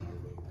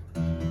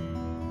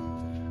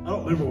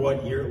don't remember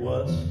what year it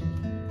was.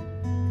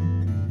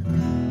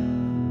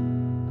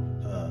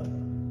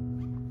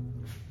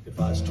 If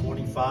I was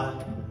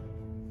 25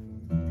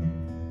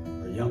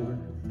 or younger,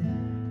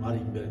 might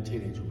even been a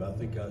teenager, but I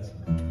think I was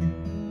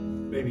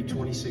maybe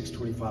 26,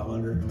 25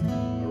 under.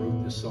 I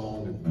wrote this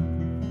song. And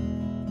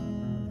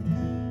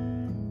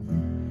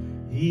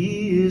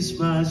He is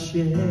my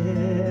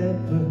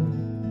shepherd.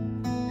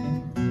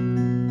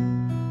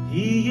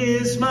 He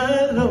is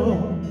my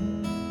Lord.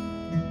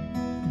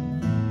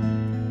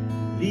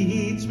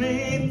 Leads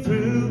me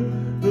through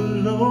the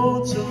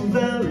lonesome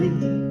valley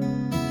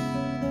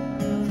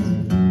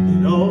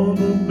and on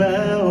the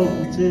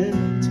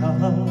mountain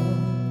top.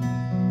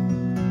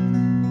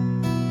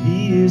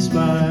 He is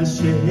my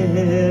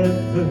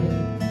shepherd.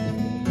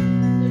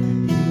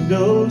 He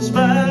knows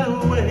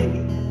my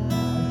way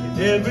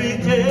every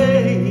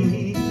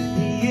day.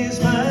 He is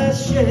my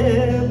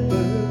shepherd.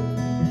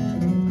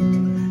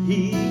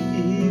 He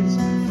is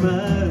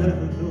my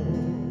Lord.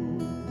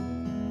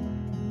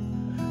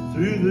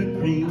 Through the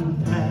green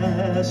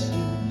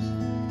pastures,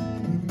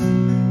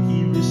 He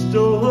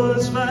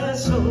restores my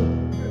soul.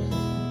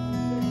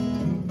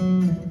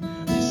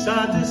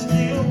 Beside the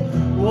still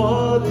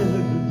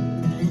waters,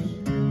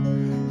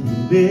 He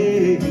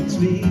makes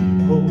me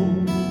whole.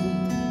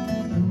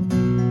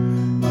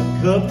 My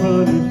cup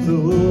runneth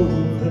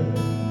over.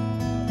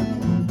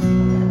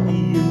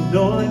 He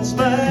anoints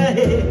my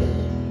head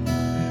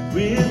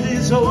with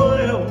His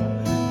oil.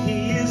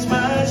 He is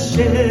my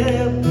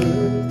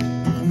shepherd.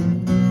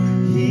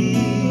 He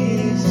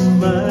is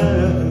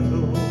my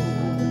Lord.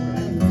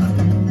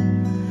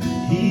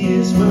 He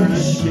is my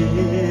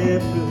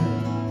shepherd.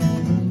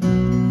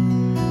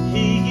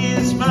 He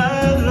is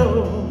my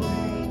Lord.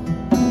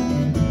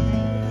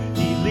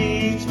 He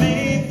leads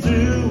me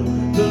through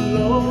the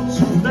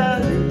lonesome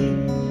valley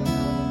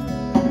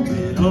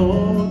and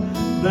on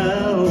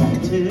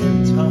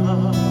mountain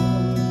top.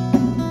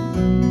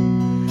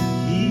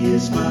 He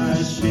is my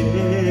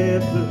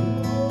shepherd.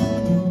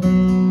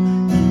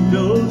 He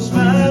knows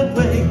my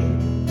way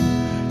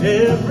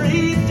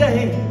every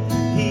day.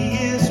 He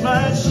is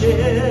my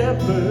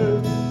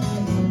shepherd.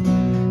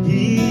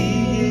 He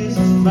is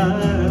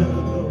my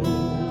Lord.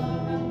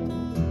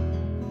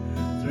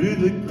 Through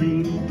the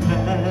green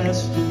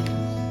pastures,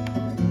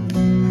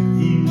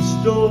 He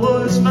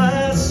restores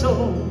my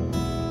soul.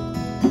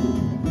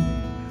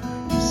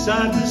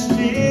 Beside the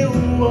still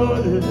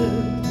waters,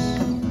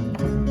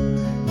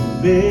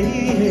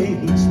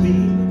 makes me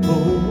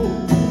whole.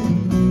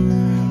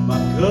 My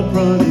cup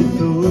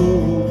runneth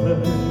over.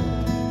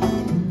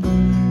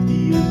 He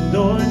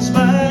anoints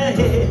my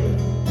head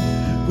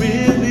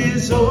with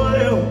His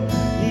oil.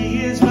 He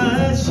is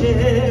my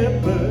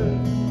shepherd.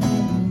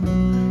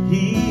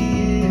 He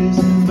is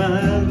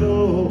my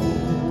Lord.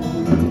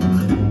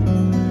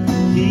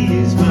 He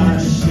is my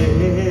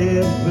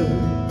shepherd.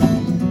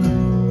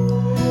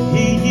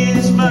 He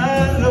is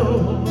my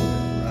Lord.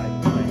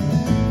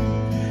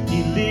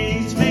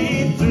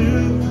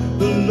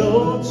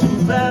 Lonesome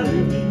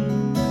valley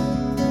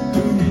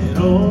and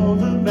on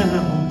the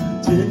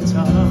mountain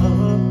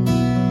top.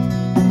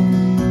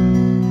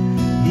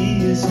 He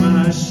is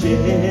my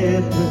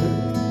shepherd.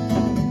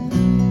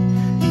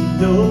 He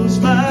knows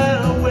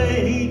my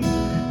way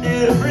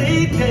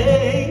every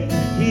day.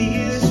 He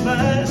is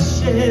my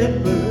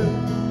shepherd.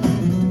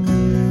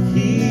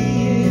 He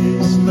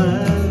is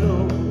my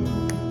Lord.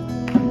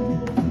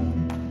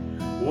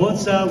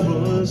 Once I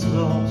was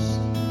lost,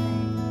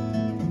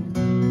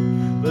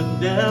 but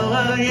now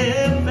I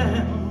am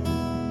found.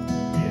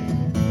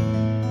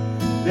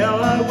 Now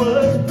I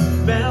was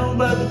bound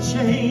by the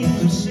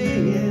chains of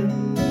sin.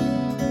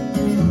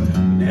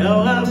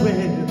 Now I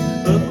wear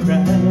a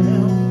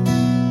crown,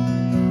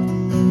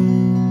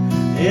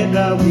 and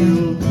I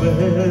will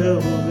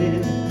dwell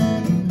in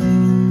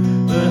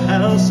the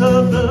house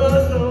of the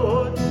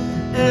Lord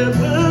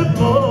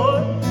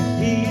evermore.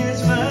 He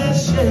is my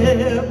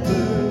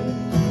shepherd.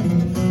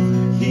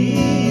 He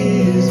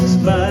is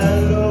my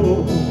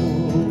Lord.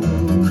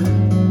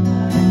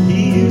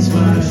 He is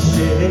my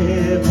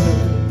shepherd.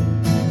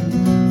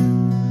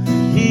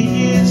 He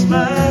is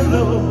my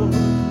Lord.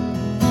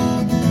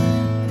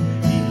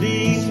 He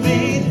leads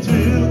me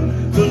through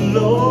the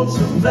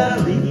lonesome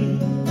valley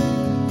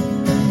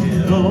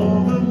and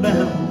on the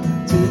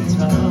mountain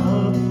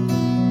top.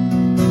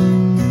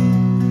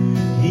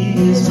 He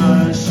is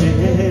my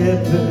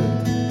shepherd.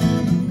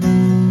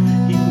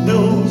 He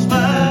knows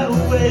my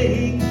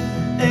way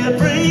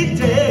every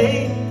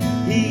day.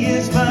 He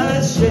is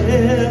my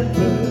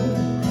shepherd.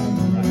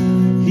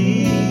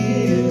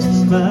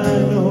 My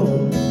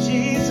Lord,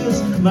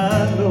 Jesus,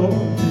 my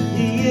Lord,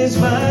 He is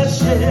my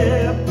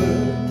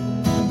shepherd.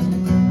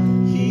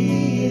 He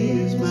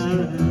is my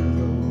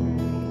Lord.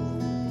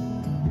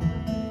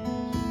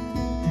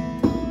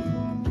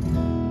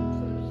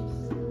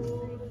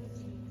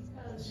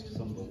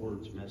 Some of the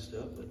words messed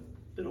up, but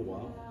it's been a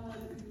while.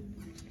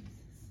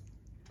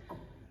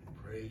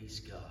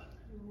 Praise God.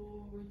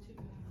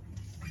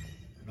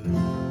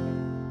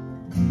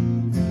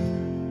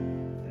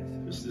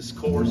 This is this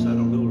chorus. I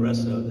don't know the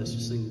rest of it. Let's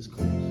just sing this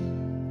chorus.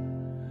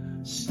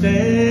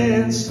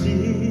 Stand still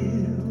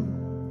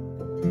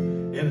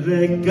and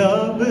let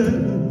God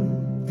move.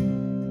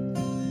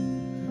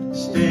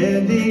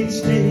 Standing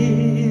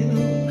still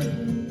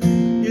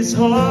is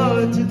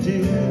hard to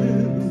do.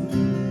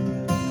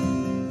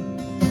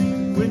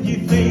 When you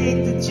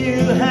think that you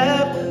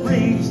have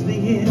reached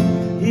the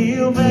end,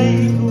 He'll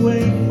make a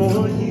way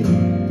for you.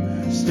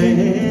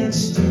 Stand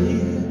still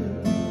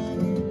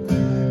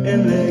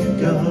and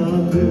let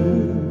God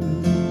move.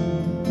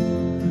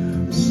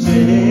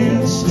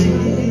 Stand still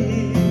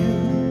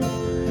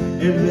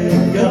and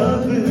let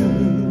God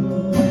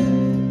move.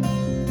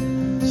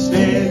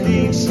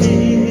 Standing still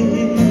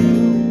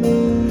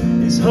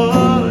is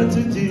hard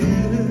to do.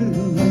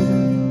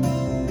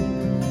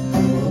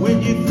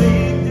 When you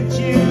think that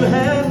you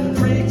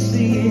have reached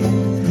the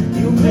end,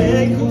 He'll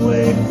make a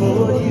way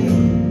for you.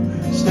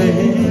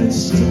 Stand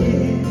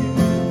still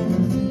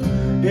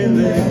and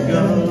let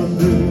God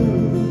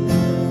move.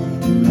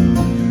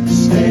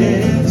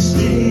 Stand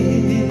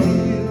still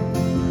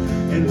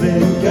and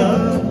let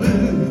God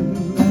move.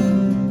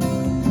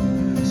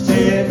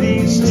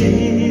 Standing still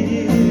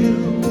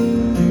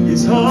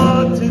is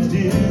hard to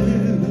do.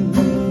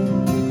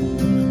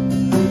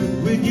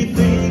 When you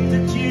think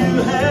that you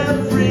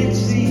have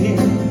reached the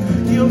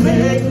end, He'll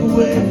make a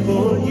way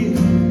for you.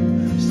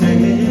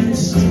 Stand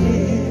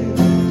still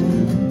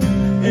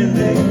and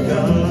let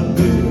God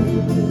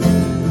move.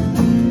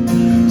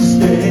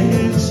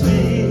 Stand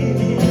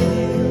still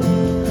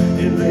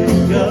and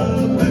let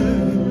God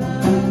move.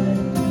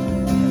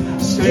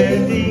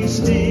 Standing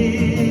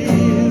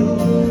still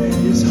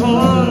is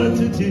hard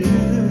to do.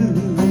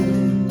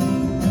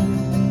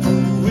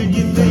 When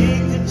you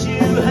think that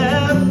you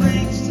have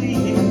reached the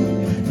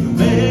end, He'll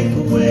make a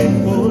way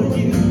for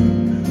you.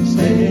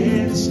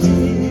 Stand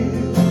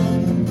still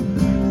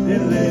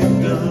and let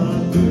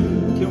God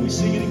move. Can we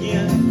sing it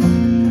again?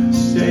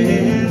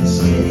 Stand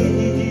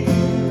still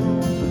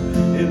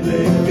and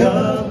let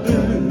God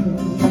move.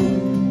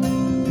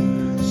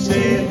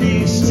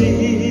 Standing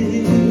still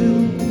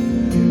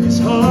is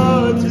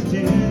hard to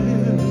do.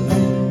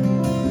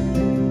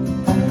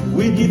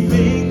 When you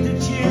think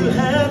that you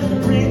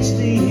have reached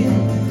the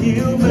end,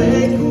 He'll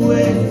make a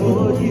way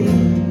for you.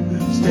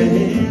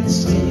 Stand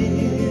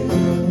still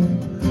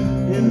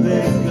and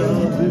let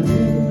God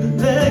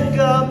move. Let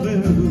God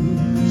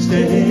move.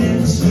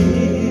 Stand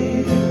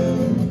still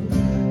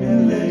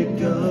and let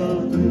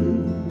God move.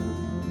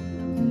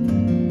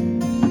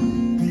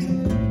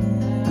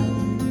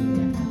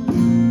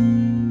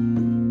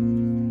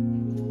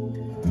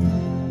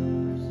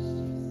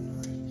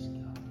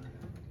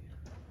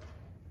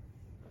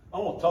 I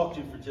want to talk to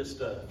you for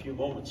just a few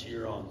moments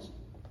here on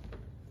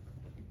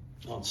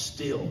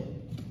still.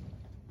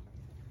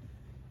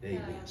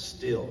 Amen.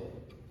 Still.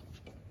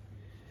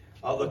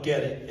 I look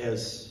at it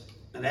as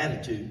an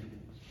attitude.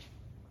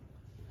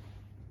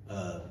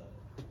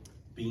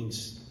 Being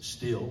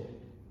still.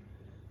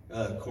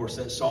 Of course,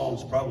 that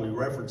song's probably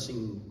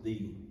referencing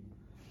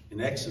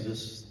in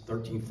Exodus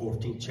 13,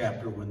 14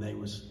 chapter when they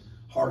was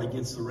hard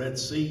against the Red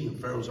Sea and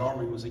Pharaoh's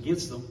army was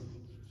against them.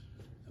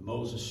 And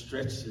Moses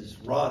stretched his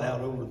rod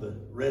out over the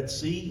Red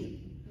Sea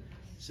and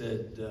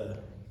said,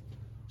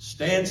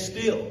 stand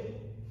still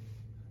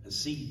and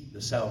see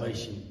the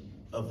salvation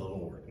of the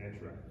Lord.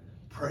 That's right.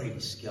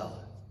 Praise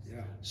God.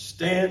 Yeah.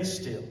 Stand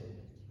still.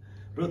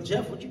 Brother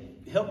Jeff, would you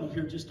help me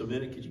here just a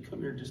minute? Could you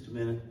come here just a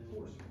minute? Of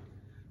course.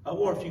 I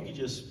wonder if you could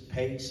just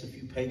pace a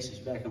few paces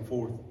back and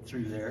forth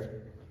through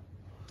there.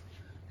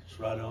 Just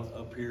right on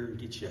up here and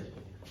get you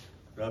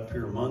right up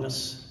here among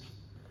us.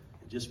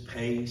 And just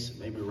pace,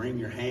 maybe wring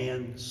your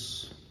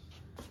hands.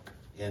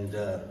 And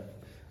I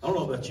don't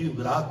know about you,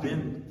 but I've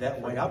been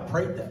that way. I've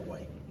prayed that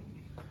way.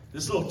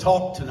 This little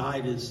talk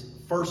tonight is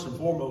first and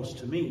foremost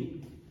to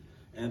me.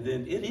 And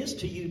then it is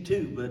to you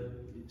too, but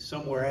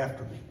somewhere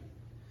after me.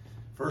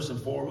 First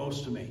and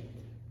foremost to me.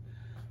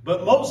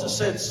 But Moses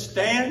said,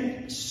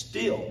 stand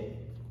still.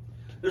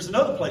 There's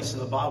another place in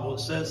the Bible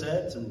that says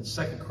that. It's in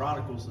 2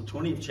 Chronicles, the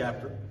 20th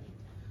chapter.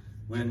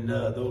 When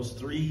those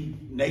three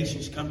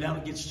nations come down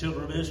against the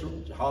children of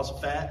Israel,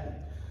 Jehoshaphat,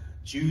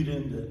 Judah,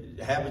 and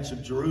the inhabitants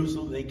of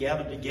Jerusalem, they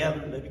gathered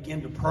together and they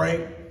began to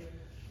pray.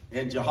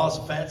 And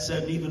Jehoshaphat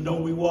said, even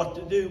know we what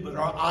to do, but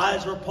our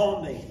eyes are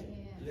upon thee.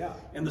 Yeah.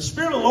 And the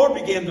Spirit of the Lord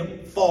began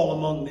to fall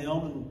among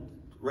them and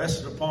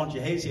rested upon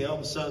Jahaziel,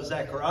 the son of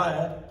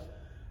Zechariah.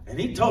 And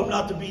he told him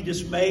not to be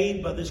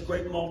dismayed by this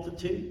great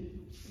multitude.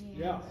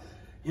 Yeah.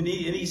 And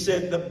he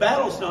said, the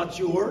battle's not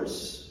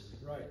yours.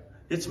 Right.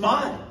 It's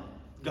mine,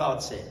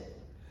 God said.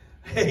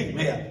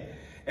 Amen.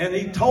 And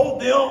he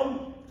told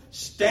them,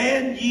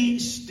 stand ye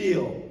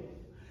still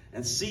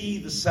and see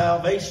the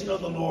salvation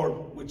of the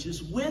Lord, which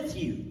is with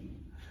you.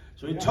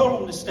 So he told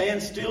them to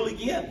stand still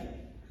again.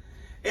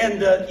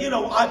 And,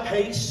 I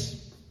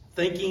pace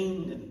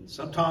thinking, and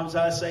sometimes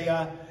I say,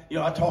 I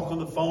talk on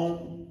the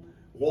phone,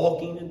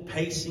 walking and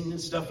pacing and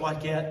stuff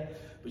like that.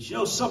 But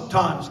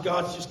sometimes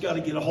God's just got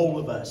to get a hold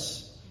of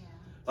us.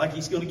 Like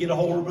he's going to get a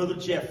hold of Brother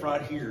Jeff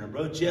right here. And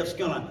Brother Jeff's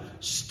going to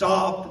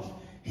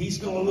stop he's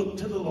going to look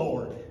to the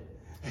Lord.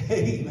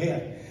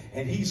 Amen.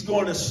 And he's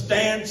going to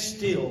stand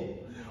still.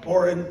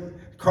 Or in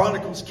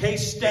Chronicles'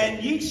 case,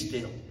 stand ye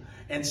still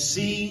and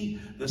see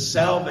the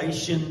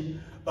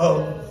salvation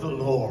of the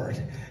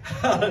Lord.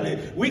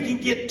 We can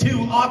get too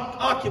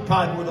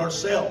occupied with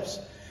ourselves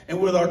and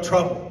with our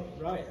trouble.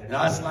 Right. And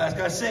like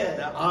I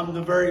said, I'm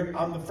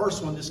the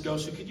first one this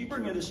goes. So could you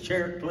bring me this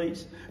chair,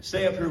 please?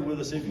 Stay up here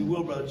with us, if you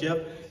will, Brother Jeff.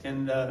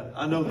 And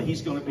I know that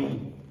he's going to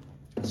be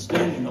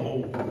standing the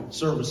whole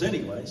service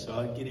anyway, so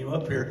I'll get him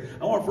up here.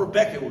 I wonder if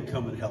Rebecca would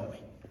come and help me.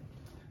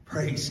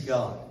 Praise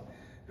God.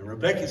 And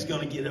Rebecca's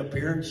going to get up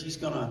here, and she's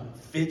going to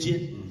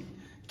fidget and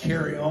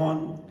carry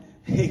on.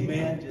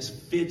 Amen. Just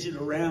fidget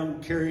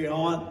around, carry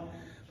on.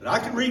 But I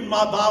can read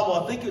my Bible.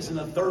 I think it's in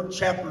the 3rd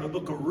chapter of the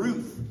book of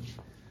Ruth,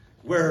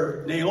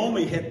 where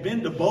Naomi had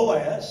been to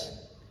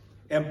Boaz,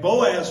 and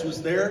Boaz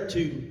was there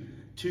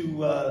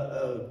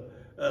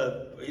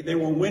they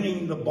were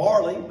winning the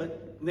barley,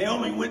 but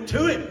Naomi went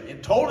to him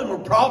and told him her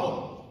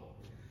problem.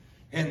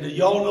 And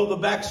y'all know the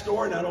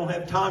backstory, and I don't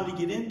have time to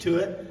get into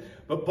it.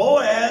 But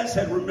Boaz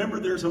had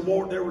remembered there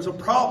was a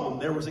problem.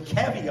 There was a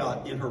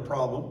caveat in her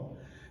problem,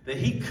 that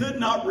he could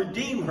not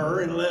redeem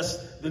her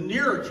unless the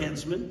nearer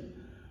kinsman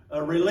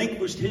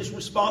relinquished his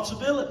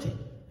responsibility.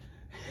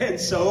 And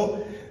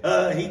so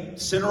he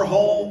sent her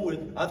home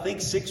with, I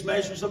think, 6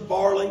 measures of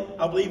barley,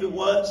 I believe it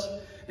was.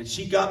 And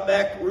she got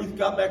back, Ruth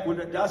got back with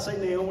it. Did I say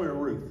Naomi or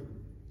Ruth?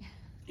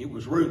 It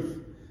was Ruth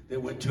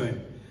that went to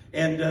him.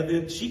 And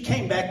then she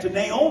came back to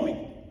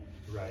Naomi,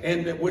 right,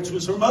 and which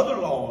was her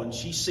mother-in-law. And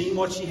she seen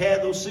what she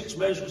had, those 6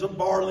 measures of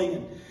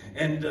barley.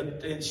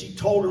 And she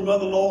told her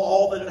mother-in-law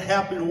all that had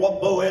happened and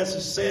what Boaz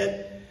has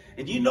said.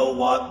 And you know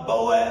what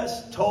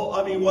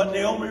what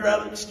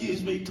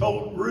Naomi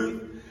told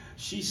Ruth?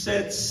 She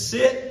said,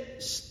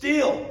 sit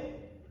still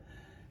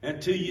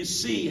until you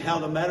see how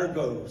the matter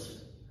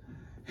goes.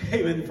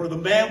 Amen. For the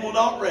man will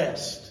not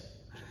rest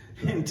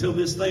until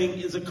this thing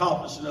is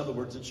accomplished. In other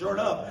words, and sure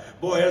enough,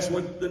 Boaz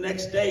went the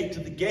next day to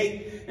the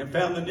gate and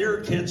found the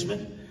nearer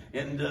kinsman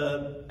and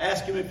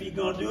asked him if he's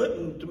going to do it.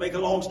 And to make a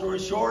long story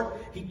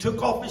short, he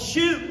took off his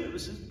shoe. It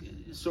was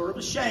sort of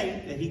a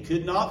shame that he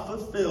could not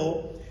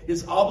fulfill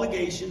his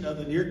obligation of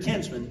the near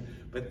kinsman,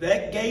 but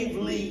that gave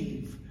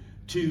leave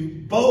to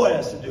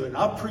Boaz to do it. And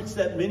I've preached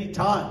that many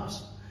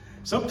times.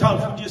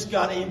 Sometimes we just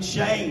got in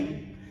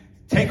shame,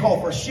 take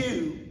off our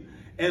shoe,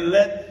 and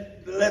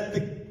let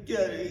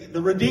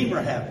the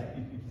Redeemer have it.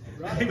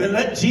 Right. Amen.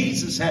 Let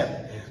Jesus have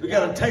it. We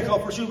got to take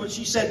off our shoe. But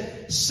she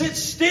said, sit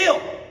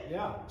still.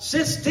 Yeah.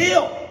 Sit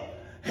still.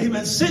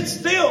 Amen. Sit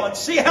still and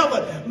see how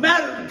the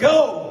matter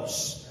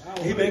goes.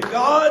 Amen.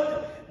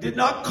 God did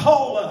not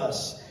call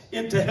us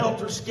into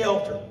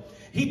helter-skelter.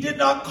 He did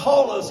not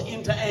call us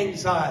into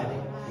anxiety.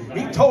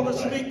 He told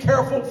us to be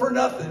careful for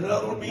nothing. In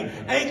other words, be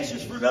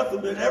anxious for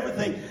nothing, but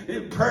everything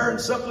in prayer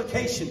and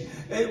supplication.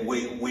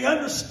 We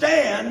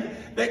understand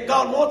that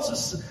God wants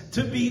us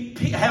to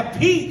have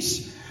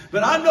peace.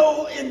 But I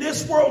know in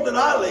this world that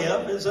I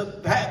live as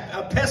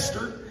a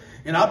pastor,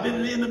 and I've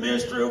been in the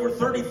ministry over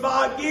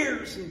 35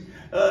 years,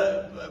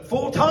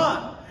 full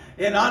time.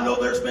 And I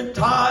know there's been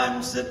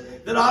times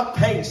that I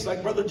paced,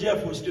 like Brother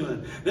Jeff was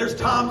doing. There's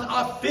times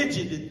I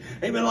fidgeted,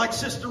 amen, like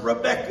Sister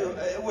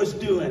Rebecca was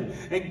doing.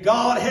 And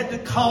God had to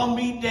calm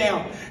me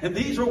down. And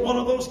these are one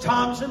of those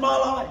times in my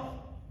life.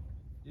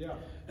 Yeah.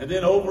 And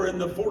then over in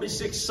the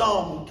 46th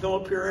Psalm, come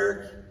up here,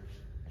 Eric.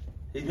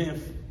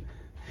 Amen.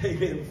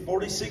 Amen.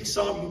 46th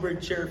Psalm, you can bring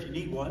a chair if you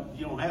need one.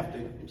 You don't have to.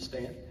 You can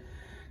stand.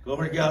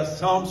 Glory to God.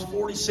 Psalms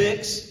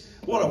 46.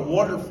 What a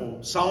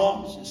wonderful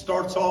Psalms. It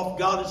starts off,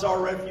 God is our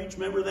refuge.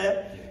 Remember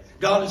that? Yes.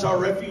 God is our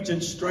refuge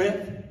and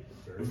strength.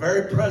 A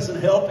very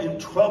present help in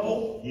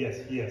trouble. Yes,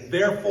 yes.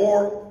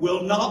 Therefore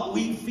will not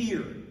we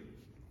fear.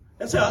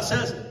 That's how it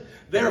says it.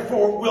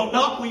 Therefore will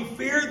not we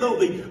fear, though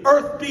the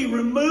earth be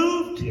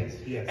removed, yes,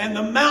 yes, and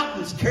the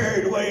mountains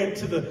carried away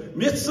into the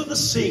midst of the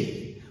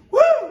sea. Woo!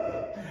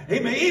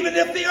 Amen. Even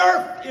if the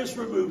earth is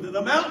removed and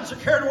the mountains are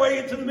carried away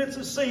into the midst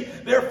of the sea,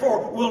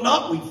 therefore will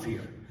not we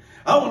fear.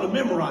 I want to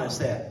memorize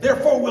that.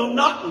 Therefore will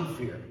not we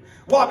fear.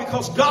 Why?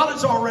 Because God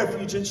is our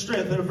refuge and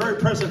strength and a very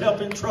present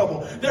help in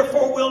trouble.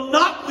 Therefore will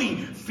not we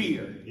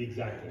fear.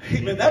 Exactly.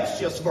 Amen. That's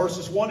just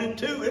verses 1 and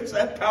 2. It's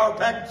that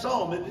power-packed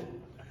psalm, isn't it?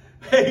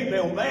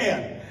 Amen,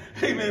 man.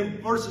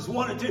 Amen. Verses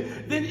 1 and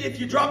 2. Then if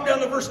you drop down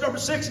to verse number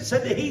 6, it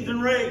said the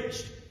heathen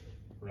raged.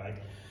 Right.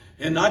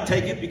 And I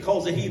take it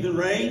because the heathen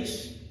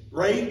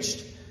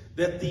raged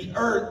that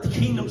the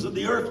kingdoms of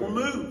the earth were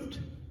moved.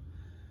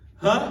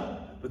 Huh?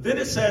 But then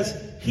it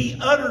says, he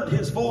uttered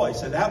his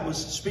voice. And that was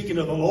speaking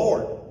of the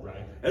Lord.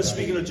 Right. That's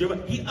speaking of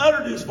Jehovah. He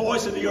uttered his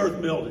voice and the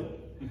earth melted.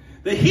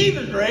 The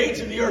heathen raged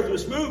and the earth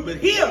was moved. But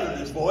he uttered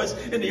his voice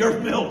and the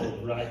earth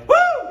melted. Right. Woo!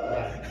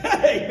 Right.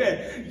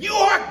 Amen. You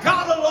are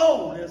God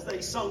alone, as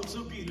they sung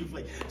so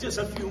beautifully just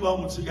a few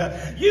moments ago.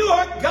 You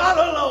are God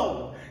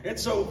alone. And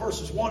so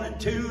verses 1 and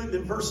 2, and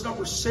then verse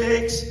number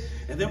 6,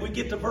 and then we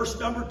get to verse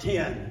number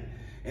 10.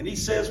 And he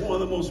says one of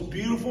the most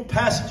beautiful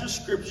passages of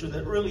Scripture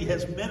that really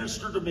has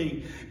ministered to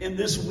me in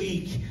this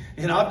week.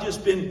 And I've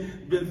just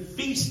been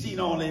feasting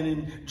on it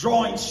and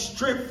drawing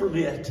strength from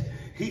it.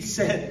 He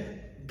said,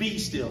 be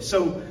still.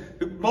 So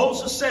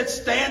Moses said,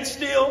 stand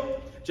still.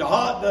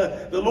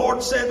 The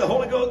Lord said, the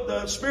Holy Ghost,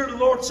 the Spirit of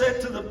the Lord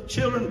said to the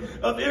children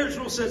of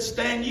Israel, said,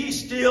 stand ye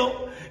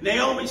still.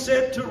 Naomi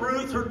said to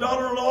Ruth, her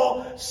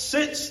daughter-in-law,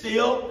 sit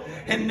still.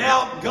 And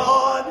now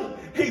God,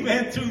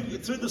 amen,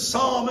 through the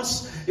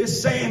psalmist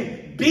is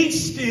saying, be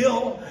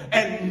still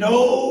and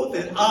know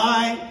that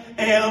I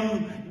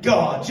am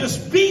God.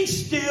 Just be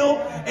still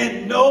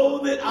and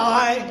know that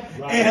I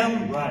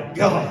am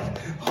God.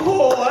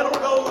 Oh, I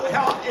don't know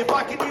if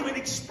I can even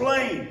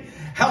explain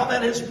how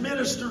that has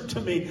ministered to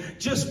me.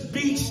 Just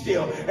be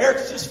still.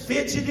 Eric's just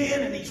fidgeting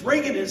and he's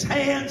wringing his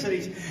hands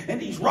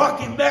and he's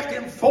rocking back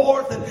and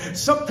forth. And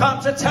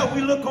sometimes that's how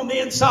we look on the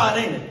inside,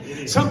 ain't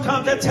it?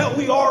 Sometimes that's how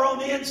we are on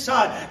the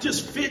inside.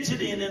 Just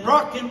fidgeting and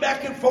rocking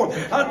back and forth.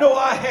 I know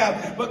I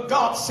have. But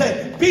God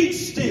said, be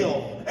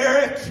still,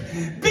 Eric.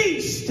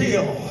 Be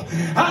still.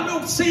 I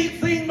don't see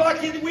things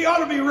like it. We ought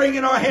to be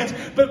wringing our hands.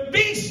 But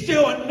be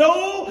still and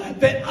know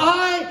that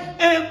I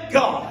am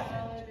God.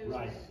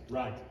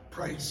 Right.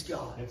 Praise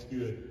God. That's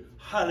good.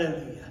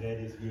 Hallelujah. That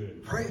is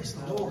good. Praise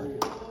the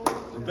Lord.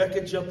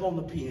 Rebecca, jump on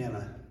the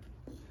piano.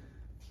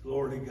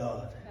 Glory to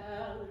God.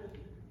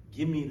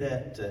 Give me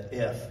that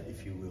F,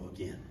 if you will,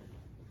 again.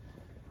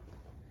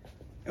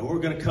 And we're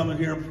going to come in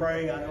here and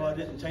pray. I know I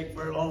didn't take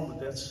very long,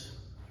 but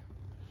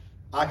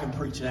I can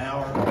preach an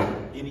hour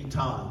any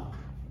time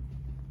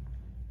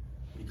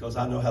because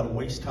I know how to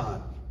waste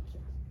time.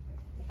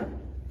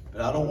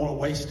 But I don't want to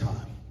waste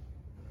time.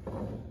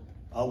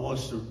 I want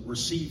us to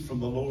receive from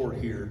the Lord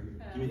here.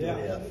 Give me that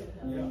F.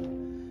 Yeah.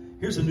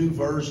 Here's a new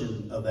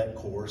version of that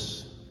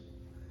chorus.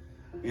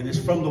 And it's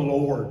from the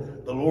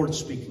Lord. The Lord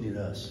speaking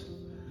to us.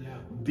 Yeah.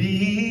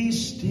 Be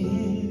still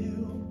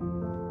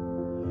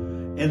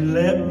and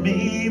let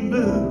me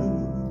move.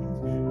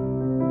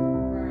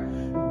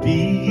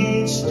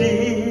 Be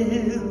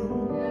still,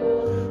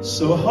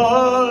 so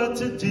hard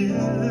to do.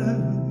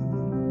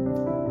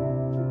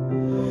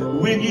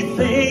 When you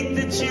think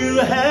that you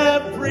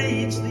have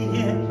reached the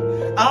end,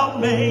 I'll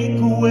make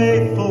a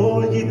way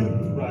for you.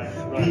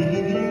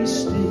 Be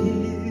still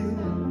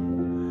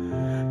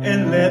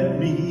and let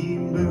me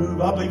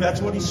move. I believe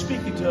that's what he's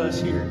speaking to us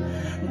here.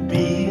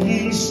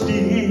 Be still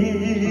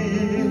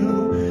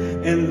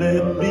and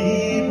let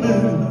me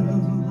move.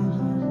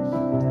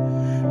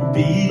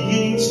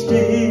 Being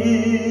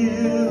still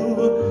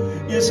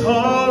is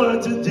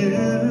hard to do.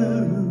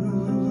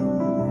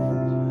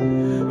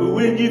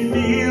 When you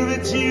feel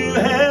that you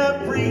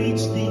have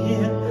reached the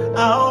end,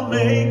 I'll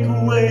make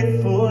a way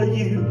for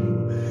you.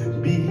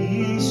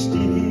 Be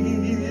still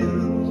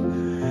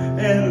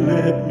and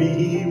let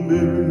me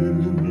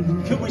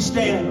move. Can we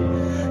stand?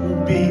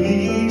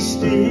 Be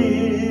still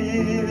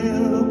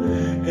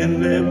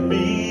and let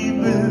me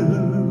move.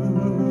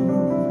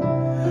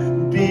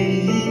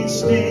 Be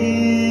still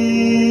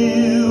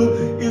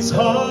is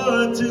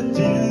hard to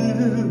do.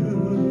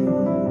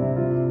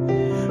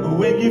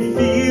 When you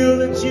feel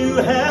that you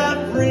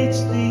have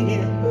reached the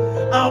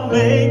end, I'll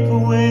make a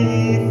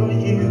way for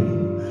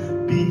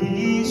you.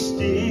 Be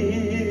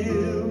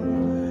still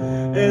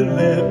and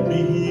let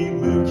me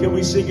move. Can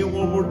we sing it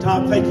one more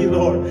time? Thank you,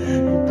 Lord.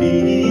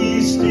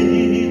 Be still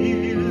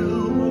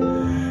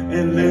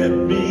and let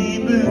me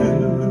move.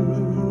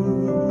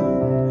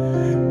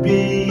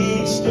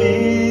 Be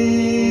still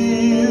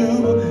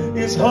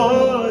is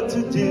hard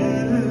to do.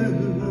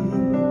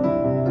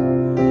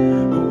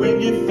 But when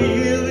you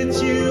feel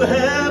that you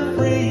have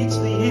reached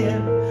the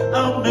end,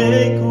 I'll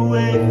make